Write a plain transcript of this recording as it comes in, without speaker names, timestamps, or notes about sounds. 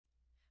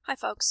Hi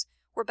folks,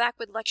 we're back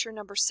with lecture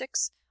number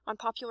 6 on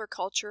popular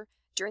culture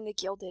during the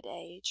Gilded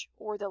Age,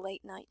 or the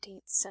late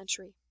 19th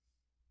century.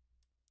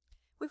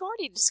 We've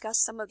already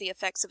discussed some of the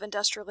effects of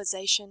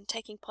industrialization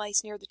taking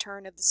place near the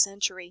turn of the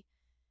century,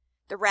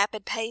 the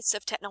rapid pace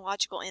of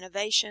technological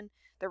innovation,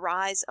 the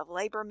rise of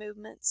labor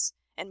movements,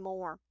 and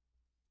more.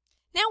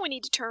 Now we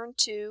need to turn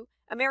to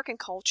American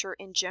culture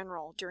in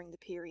general during the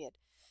period.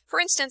 For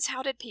instance,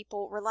 how did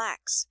people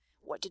relax?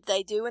 What did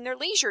they do in their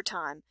leisure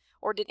time?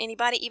 Or did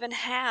anybody even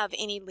have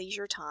any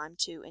leisure time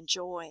to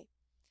enjoy?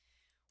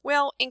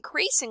 Well,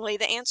 increasingly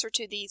the answer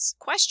to these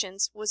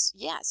questions was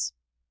yes.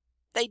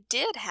 They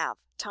did have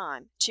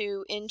time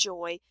to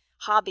enjoy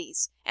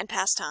hobbies and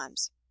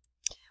pastimes.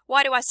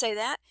 Why do I say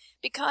that?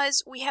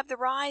 Because we have the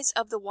rise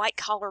of the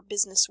white-collar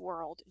business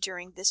world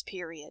during this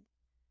period.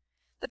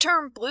 The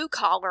term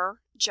blue-collar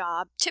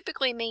job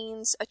typically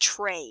means a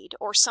trade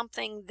or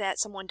something that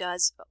someone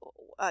does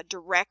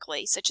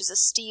directly, such as a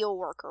steel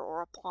worker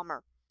or a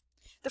plumber.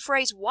 The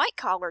phrase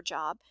white-collar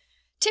job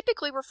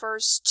typically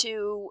refers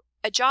to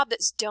a job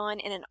that's done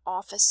in an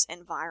office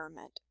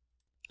environment.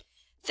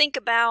 Think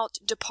about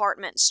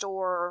department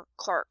store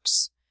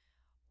clerks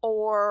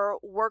or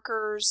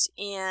workers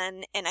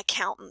in an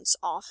accountant's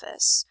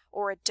office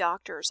or a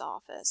doctor's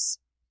office.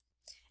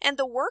 And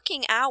the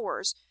working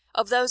hours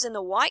of those in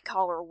the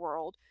white-collar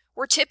world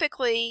were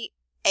typically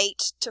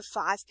 8 to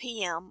 5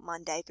 p.m.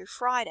 Monday through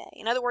Friday.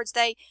 In other words,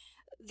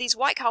 these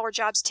white-collar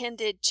jobs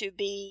tended to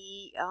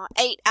be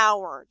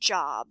 8-hour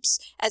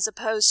jobs, as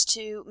opposed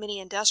to many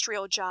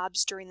industrial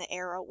jobs during the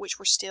era, which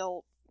were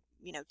still,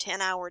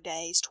 10-hour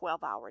days,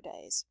 12-hour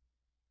days.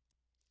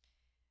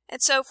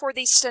 And so for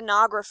these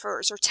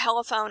stenographers or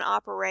telephone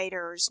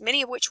operators,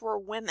 many of which were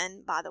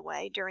women, by the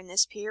way, during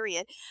this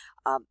period,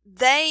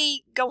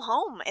 they go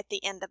home at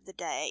the end of the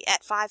day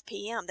at 5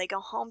 p.m. They go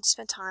home to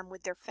spend time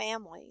with their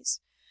families.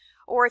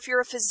 Or if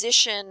you're a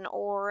physician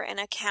or an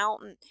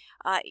accountant,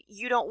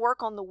 you don't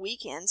work on the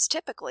weekends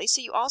typically,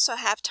 so you also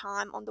have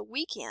time on the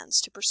weekends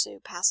to pursue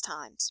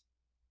pastimes.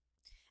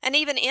 And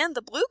even in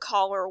the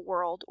blue-collar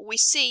world, we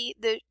see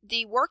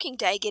the working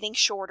day getting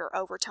shorter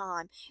over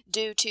time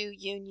due to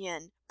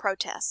union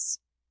protests.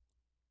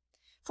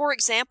 For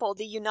example,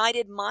 the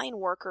United Mine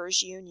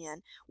Workers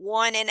Union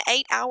won an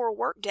 8-hour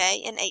workday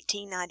in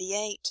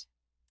 1898.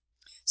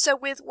 So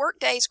with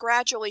workdays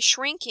gradually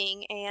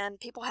shrinking and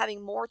people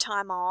having more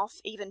time off,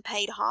 even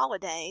paid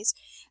holidays,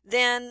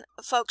 then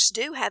folks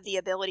do have the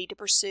ability to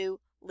pursue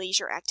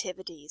leisure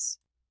activities.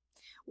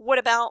 What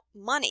about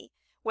money?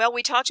 Well,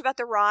 we talked about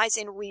the rise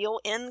in real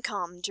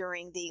income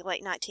during the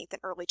late 19th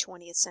and early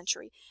 20th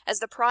century. As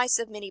the price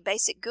of many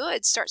basic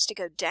goods starts to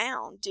go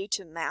down due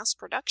to mass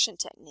production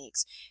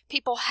techniques,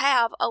 people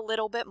have a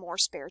little bit more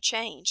spare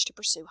change to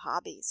pursue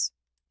hobbies.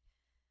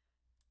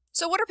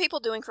 So what are people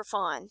doing for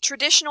fun?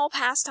 Traditional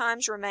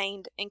pastimes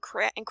remained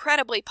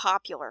incredibly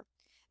popular.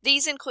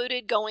 These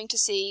included going to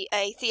see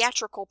a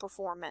theatrical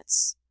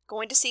performance,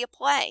 going to see a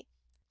play,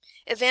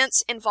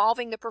 events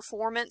involving the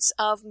performance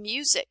of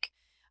music.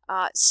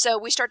 So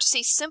we start to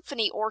see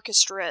symphony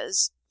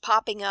orchestras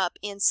popping up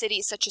in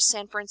cities such as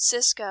San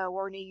Francisco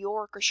or New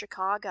York or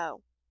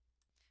Chicago.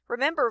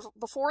 Remember,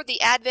 before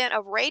the advent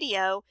of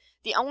radio,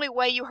 the only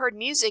way you heard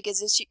music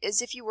is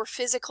if you were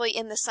physically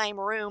in the same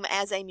room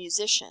as a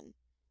musician.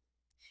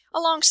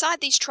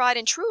 Alongside these tried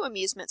and true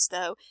amusements,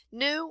 though,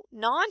 new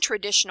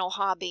non-traditional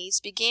hobbies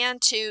began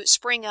to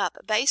spring up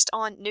based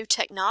on new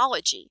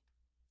technology.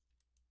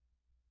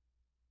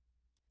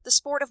 The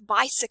sport of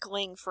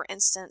bicycling, for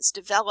instance,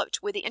 developed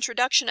with the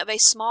introduction of a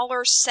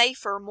smaller,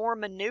 safer, more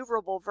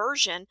maneuverable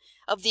version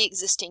of the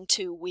existing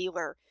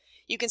two-wheeler.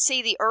 You can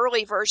see the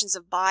early versions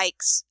of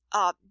bikes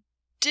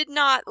did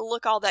not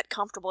look all that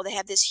comfortable. They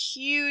have this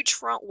huge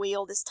front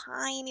wheel, this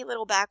tiny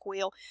little back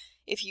wheel.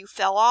 If you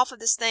fell off of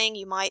this thing,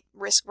 you might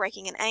risk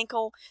breaking an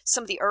ankle.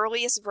 Some of the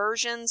earliest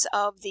versions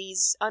of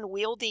these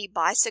unwieldy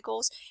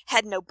bicycles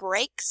had no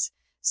brakes,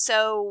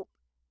 so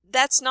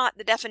that's not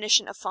the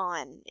definition of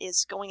fun,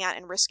 is going out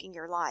and risking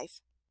your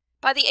life.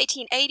 By the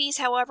 1880s,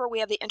 however, we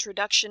have the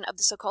introduction of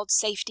the so-called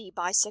safety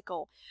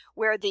bicycle,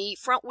 where the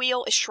front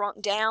wheel is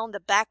shrunk down, the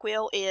back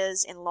wheel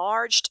is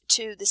enlarged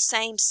to the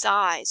same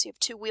size. You have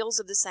two wheels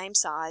of the same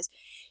size.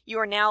 You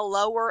are now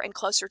lower and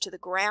closer to the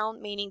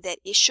ground, meaning that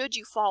should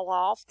you fall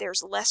off,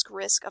 there's less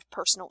risk of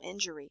personal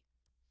injury.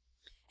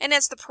 And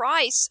as the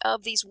price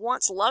of these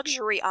once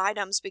luxury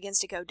items begins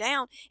to go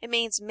down, it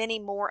means many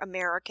more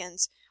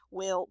Americans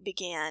will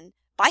begin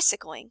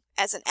bicycling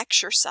as an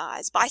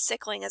exercise,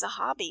 bicycling as a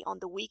hobby on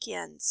the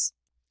weekends.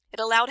 It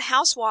allowed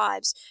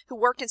housewives who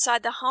worked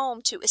inside the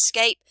home to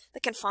escape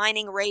the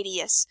confining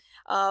radius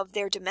of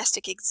their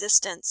domestic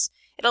existence.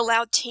 It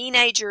allowed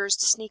teenagers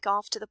to sneak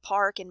off to the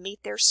park and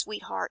meet their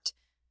sweetheart.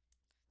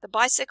 The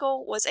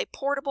bicycle was a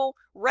portable,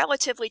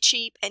 relatively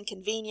cheap, and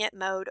convenient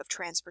mode of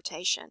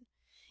transportation.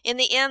 In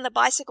the end, the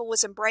bicycle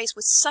was embraced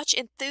with such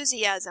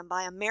enthusiasm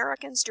by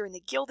Americans during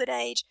the Gilded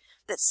Age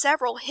that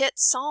several hit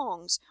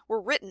songs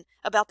were written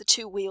about the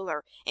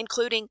two-wheeler,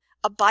 including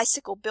A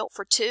Bicycle Built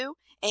for Two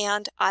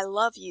and I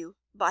Love You,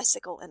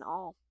 Bicycle and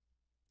All.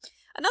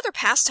 Another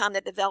pastime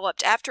that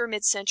developed after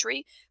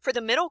mid-century for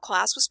the middle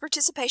class was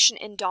participation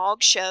in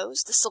dog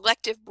shows, the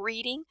selective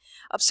breeding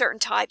of certain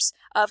types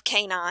of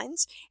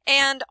canines,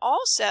 and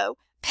also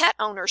pet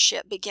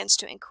ownership begins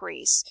to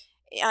increase,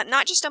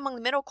 not just among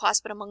the middle class,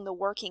 but among the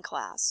working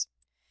class.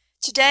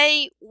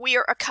 Today, we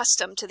are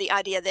accustomed to the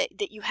idea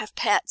that you have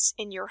pets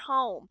in your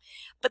home,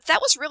 but that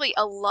was really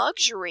a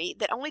luxury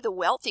that only the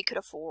wealthy could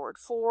afford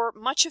for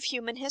much of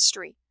human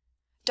history.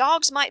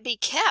 Dogs might be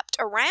kept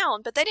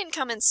around, but they didn't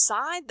come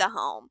inside the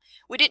home.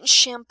 We didn't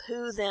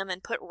shampoo them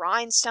and put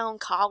rhinestone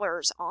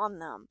collars on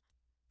them.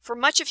 For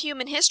much of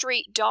human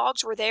history,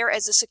 dogs were there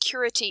as a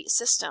security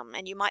system,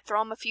 and you might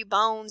throw them a few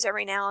bones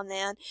every now and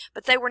then,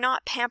 but they were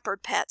not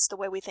pampered pets the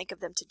way we think of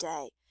them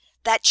today.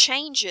 That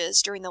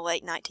changes during the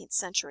late 19th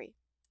century.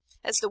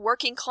 As the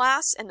working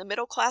class and the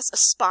middle class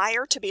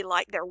aspire to be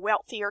like their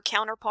wealthier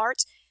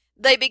counterparts,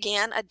 they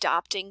began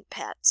adopting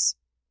pets.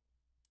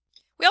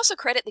 We also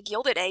credit the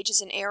Gilded Age as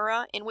an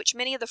era in which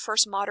many of the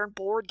first modern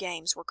board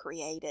games were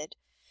created.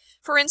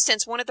 For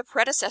instance, one of the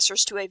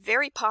predecessors to a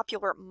very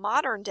popular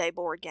modern-day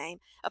board game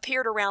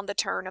appeared around the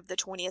turn of the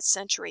 20th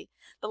century,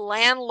 the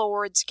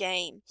Landlord's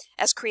Game,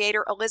 as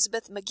creator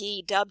Elizabeth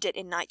McGee dubbed it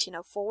in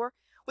 1904,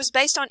 was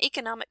based on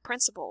economic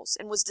principles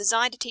and was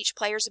designed to teach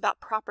players about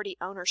property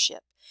ownership.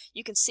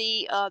 You can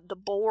see the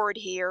board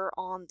here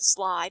on the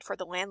slide for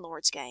the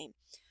Landlord's Game.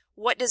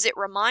 What does it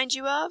remind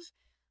you of?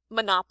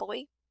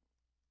 Monopoly.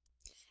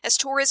 As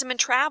tourism and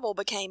travel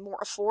became more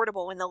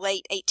affordable in the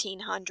late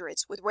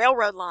 1800s, with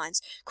railroad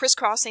lines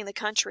crisscrossing the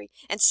country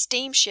and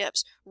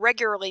steamships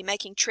regularly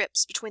making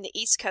trips between the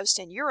East Coast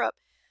and Europe,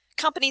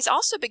 companies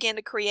also began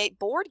to create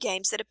board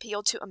games that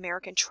appealed to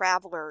American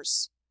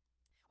travelers.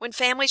 When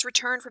families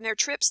returned from their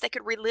trips, they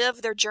could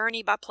relive their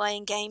journey by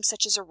playing games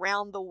such as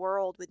Around the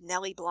World with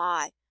Nellie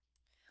Bly.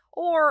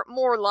 Or,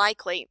 more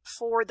likely,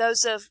 for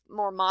those of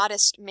more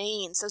modest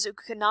means, those who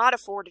could not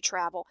afford to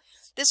travel,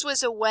 this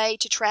was a way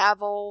to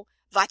travel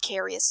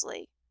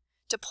vicariously.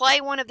 To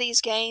play one of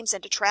these games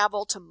and to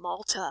travel to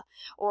Malta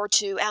or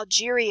to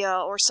Algeria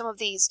or some of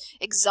these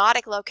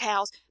exotic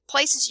locales,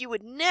 places you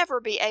would never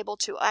be able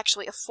to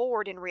actually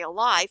afford in real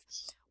life,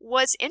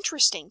 was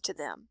interesting to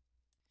them.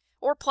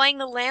 Or playing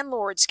the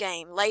Landlord's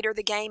Game, later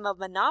the game of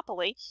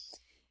Monopoly.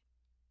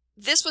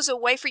 This was a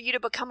way for you to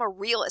become a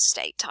real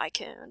estate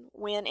tycoon,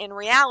 when in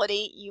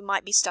reality you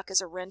might be stuck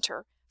as a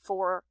renter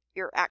for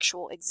your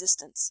actual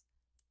existence.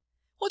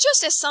 Well,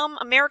 just as some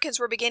Americans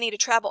were beginning to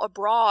travel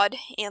abroad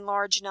in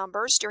large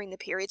numbers during the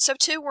period, so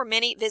too were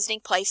many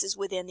visiting places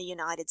within the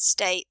United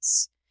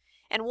States.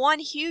 And one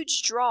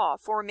huge draw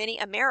for many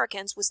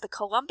Americans was the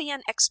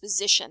Columbian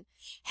Exposition,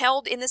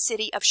 held in the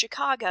city of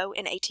Chicago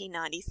in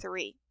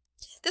 1893.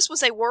 This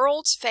was a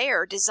World's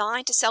Fair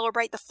designed to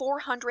celebrate the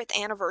 400th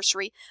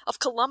anniversary of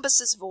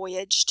Columbus's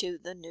voyage to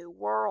the New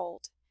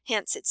World,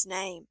 hence its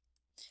name.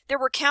 There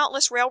were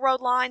countless railroad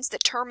lines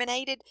that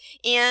terminated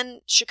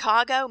in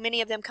Chicago,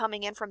 many of them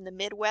coming in from the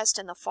Midwest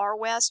and the Far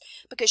West,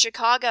 because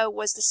Chicago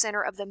was the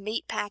center of the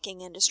meat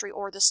packing industry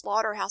or the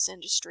slaughterhouse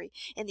industry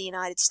in the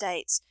United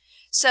States.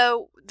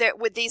 So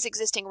with these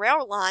existing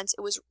railroad lines,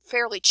 it was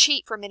fairly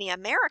cheap for many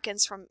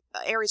Americans from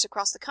areas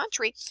across the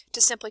country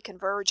to simply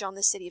converge on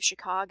the city of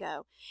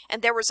Chicago.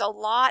 And there was a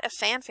lot of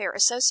fanfare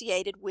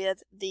associated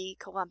with the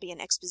Columbian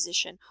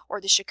Exposition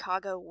or the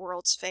Chicago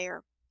World's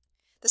Fair.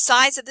 The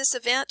size of this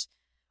event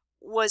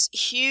was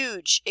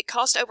huge. It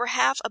cost over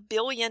 $500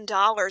 million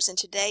in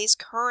today's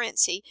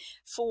currency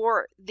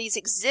for these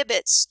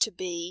exhibits to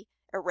be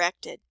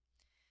erected.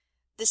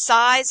 The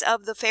size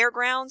of the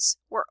fairgrounds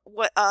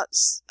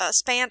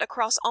spanned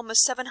across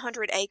almost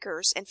 700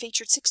 acres and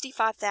featured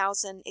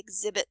 65,000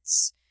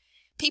 exhibits.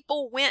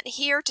 People went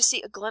here to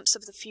see a glimpse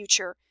of the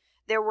future.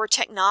 There were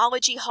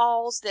technology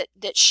halls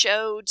that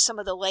showed some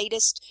of the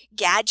latest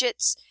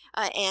gadgets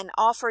and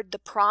offered the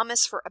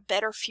promise for a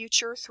better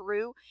future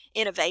through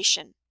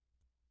innovation.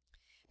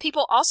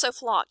 People also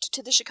flocked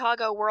to the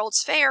Chicago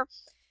World's Fair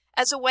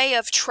as a way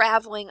of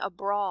traveling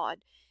abroad.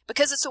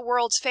 Because it's a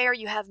World's Fair,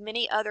 you have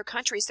many other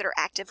countries that are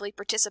actively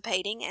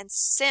participating and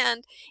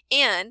send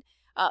in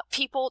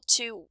people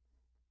to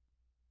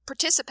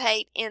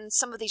participate in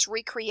some of these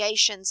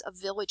recreations of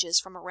villages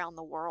from around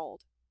the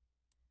world.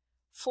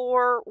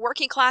 For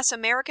working class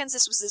Americans,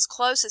 this was as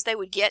close as they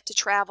would get to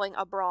traveling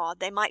abroad.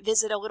 They might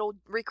visit a little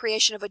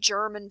recreation of a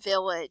German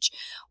village,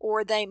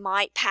 or they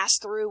might pass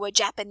through a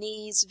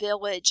Japanese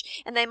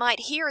village, and they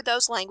might hear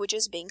those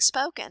languages being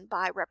spoken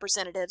by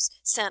representatives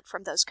sent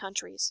from those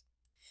countries.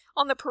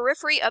 On the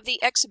periphery of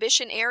the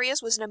exhibition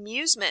areas was an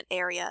amusement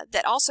area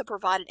that also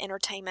provided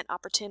entertainment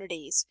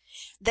opportunities.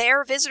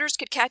 There, visitors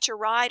could catch a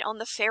ride on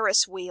the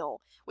Ferris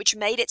wheel, which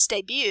made its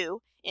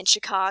debut in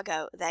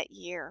Chicago that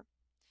year.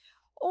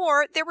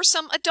 Or there were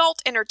some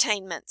adult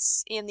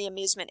entertainments in the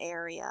amusement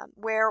area,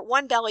 where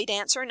one belly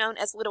dancer known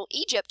as Little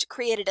Egypt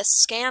created a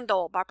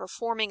scandal by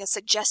performing a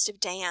suggestive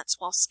dance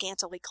while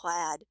scantily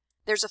clad.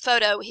 There's a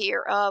photo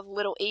here of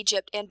Little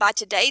Egypt, and by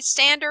today's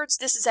standards,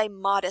 this is a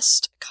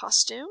modest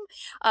costume.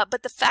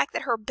 But the fact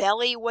that her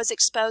belly was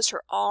exposed,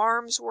 her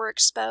arms were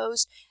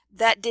exposed,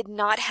 that did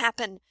not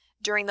happen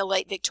during the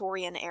late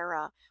Victorian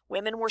era.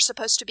 Women were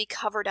supposed to be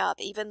covered up.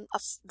 Even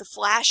the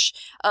flash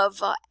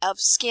of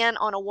skin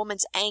on a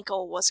woman's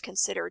ankle was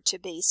considered to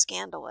be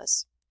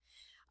scandalous.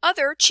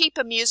 Other cheap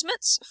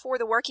amusements for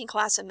the working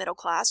class and middle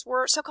class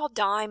were so-called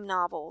dime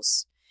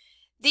novels.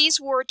 These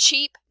were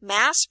cheap,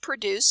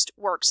 mass-produced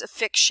works of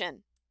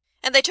fiction,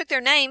 and they took their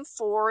name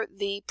for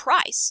the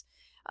price.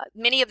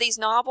 Many of these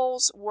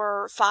novels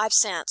were 5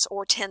 cents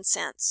or 10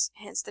 cents,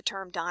 hence the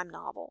term dime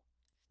novel.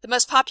 The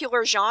most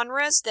popular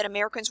genres that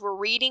Americans were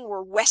reading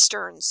were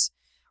westerns,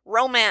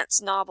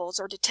 romance novels,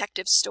 or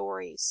detective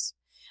stories.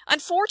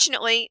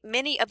 Unfortunately,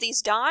 many of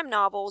these dime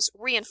novels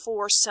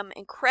reinforce some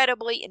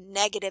incredibly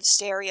negative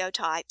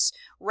stereotypes.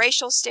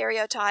 Racial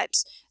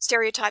stereotypes,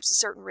 stereotypes of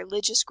certain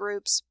religious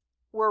groups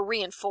were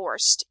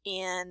reinforced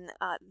in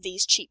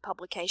these cheap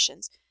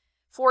publications.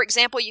 For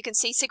example, you can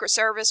see Secret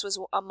Service was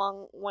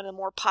among one of the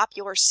more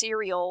popular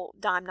serial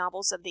dime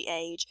novels of the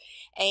age,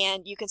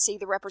 and you can see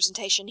the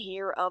representation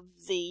here of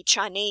the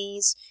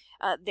Chinese.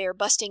 They're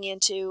busting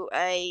into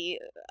a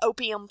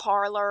opium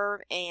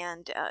parlor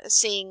and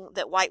seeing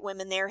that white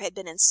women there had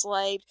been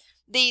enslaved.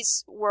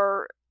 These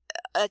were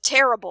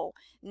terrible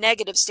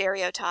negative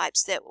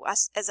stereotypes that,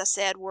 as I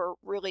said, were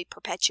really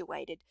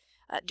perpetuated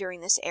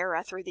during this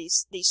era through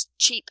these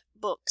cheap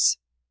books.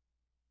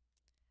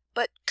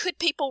 But could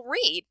people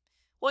read?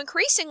 Well,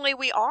 increasingly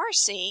we are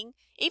seeing,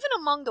 even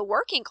among the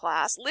working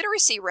class,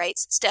 literacy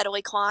rates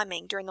steadily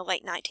climbing during the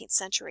late 19th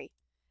century.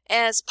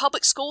 As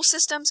public school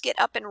systems get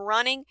up and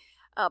running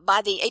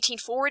by the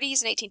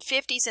 1840s and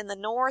 1850s in the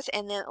North,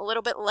 and then a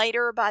little bit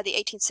later by the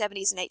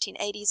 1870s and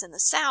 1880s in the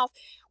South,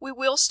 we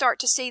will start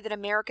to see that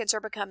Americans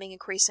are becoming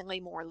increasingly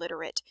more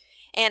literate.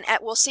 And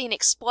we'll see an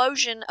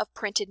explosion of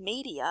printed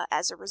media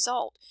as a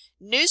result.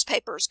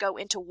 Newspapers go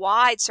into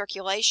wide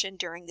circulation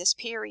during this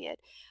period.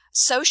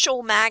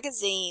 Social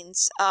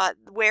magazines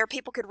where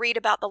people could read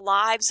about the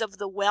lives of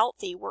the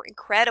wealthy were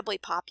incredibly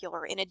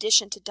popular, in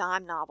addition to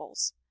dime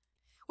novels.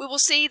 We will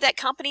see that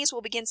companies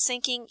will begin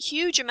sinking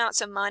huge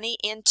amounts of money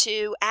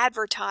into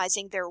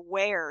advertising their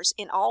wares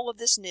in all of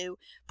this new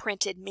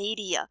printed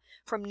media,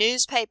 from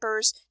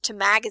newspapers to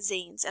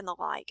magazines and the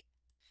like.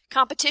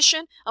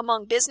 Competition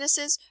among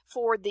businesses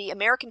for the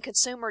American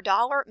consumer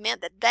dollar meant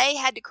that they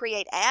had to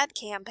create ad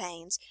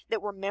campaigns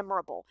that were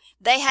memorable.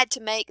 They had to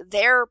make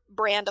their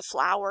brand of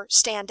flour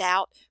stand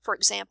out, for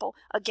example,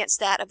 against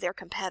that of their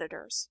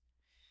competitors.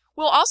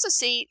 We'll also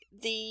see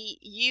the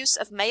use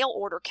of mail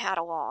order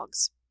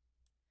catalogs.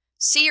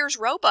 Sears,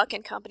 Roebuck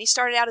 & Company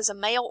started out as a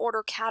mail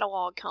order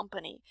catalog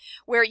company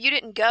where you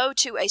didn't go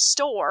to a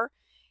store,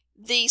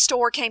 the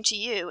store came to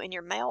you in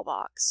your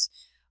mailbox.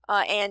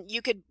 And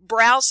you could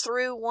browse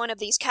through one of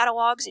these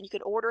catalogs and you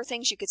could order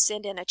things. You could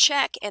send in a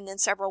check, and then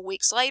several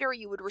weeks later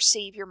you would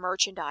receive your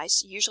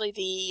merchandise, usually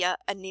via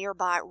a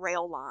nearby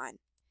rail line.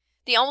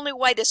 The only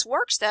way this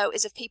works, though,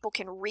 is if people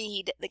can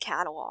read the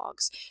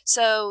catalogs.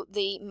 So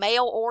the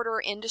mail order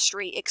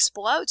industry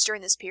explodes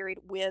during this period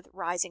with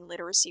rising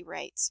literacy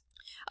rates.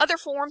 Other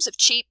forms of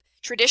cheap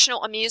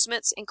traditional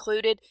amusements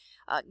included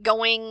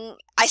going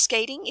ice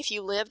skating if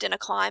you lived in a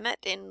climate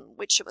in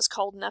which it was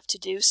cold enough to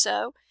do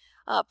so.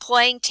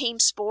 Playing team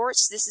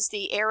sports. This is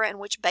the era in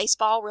which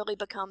baseball really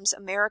becomes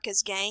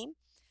America's game.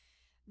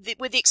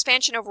 With the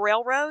expansion of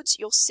railroads,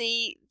 you'll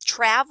see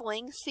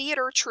traveling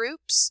theater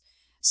troupes.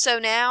 So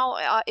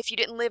now, if you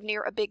didn't live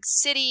near a big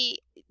city,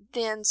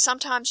 then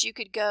sometimes you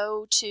could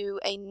go to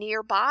a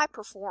nearby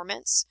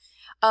performance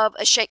of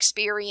a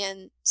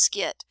Shakespearean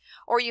skit.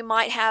 Or you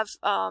might have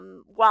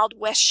Wild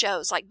West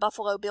shows like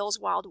Buffalo Bill's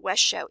Wild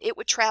West show. It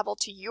would travel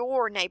to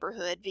your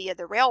neighborhood via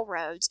the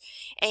railroads,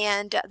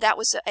 and that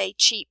was a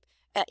cheap,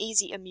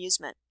 easy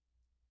amusement.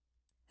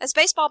 As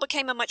baseball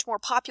became a much more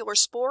popular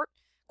sport,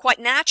 quite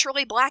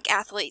naturally black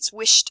athletes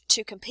wished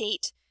to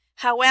compete.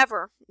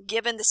 However,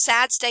 given the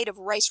sad state of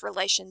race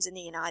relations in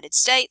the United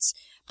States,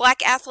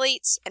 black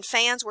athletes and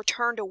fans were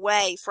turned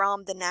away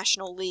from the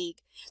National League.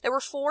 They were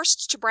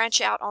forced to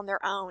branch out on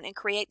their own and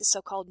create the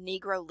so-called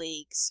Negro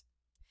Leagues.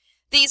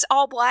 These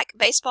all-black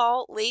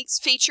baseball leagues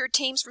featured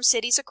teams from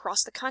cities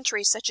across the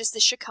country, such as the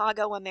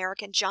Chicago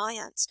American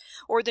Giants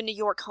or the New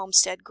York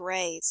Homestead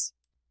Grays.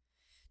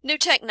 New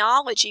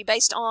technology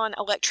based on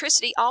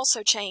electricity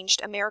also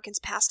changed Americans'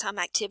 pastime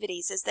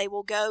activities, as they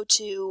will go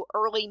to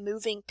early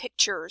moving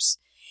pictures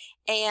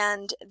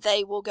and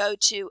they will go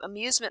to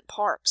amusement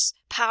parks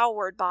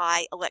powered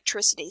by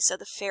electricity, so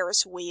the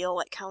Ferris wheel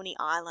at Coney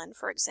Island,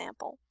 for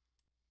example.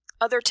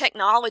 Other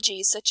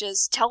technologies such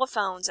as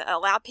telephones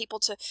allowed people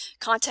to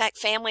contact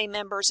family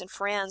members and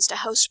friends, to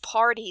host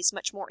parties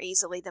much more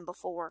easily than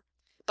before.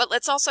 But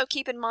let's also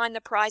keep in mind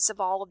the price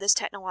of all of this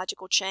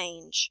technological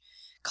change.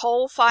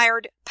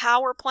 Coal-fired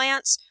power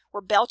plants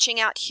were belching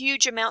out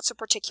huge amounts of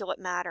particulate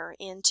matter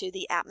into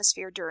the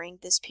atmosphere during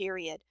this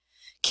period.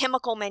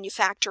 Chemical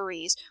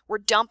manufactories were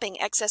dumping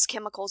excess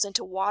chemicals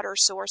into water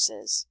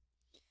sources.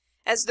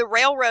 As the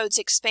railroads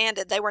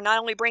expanded, they were not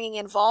only bringing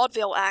in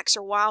vaudeville acts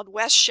or Wild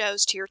West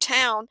shows to your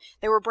town,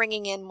 they were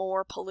bringing in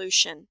more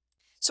pollution.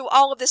 So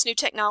all of this new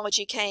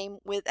technology came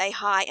with a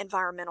high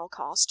environmental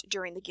cost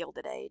during the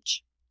Gilded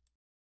Age.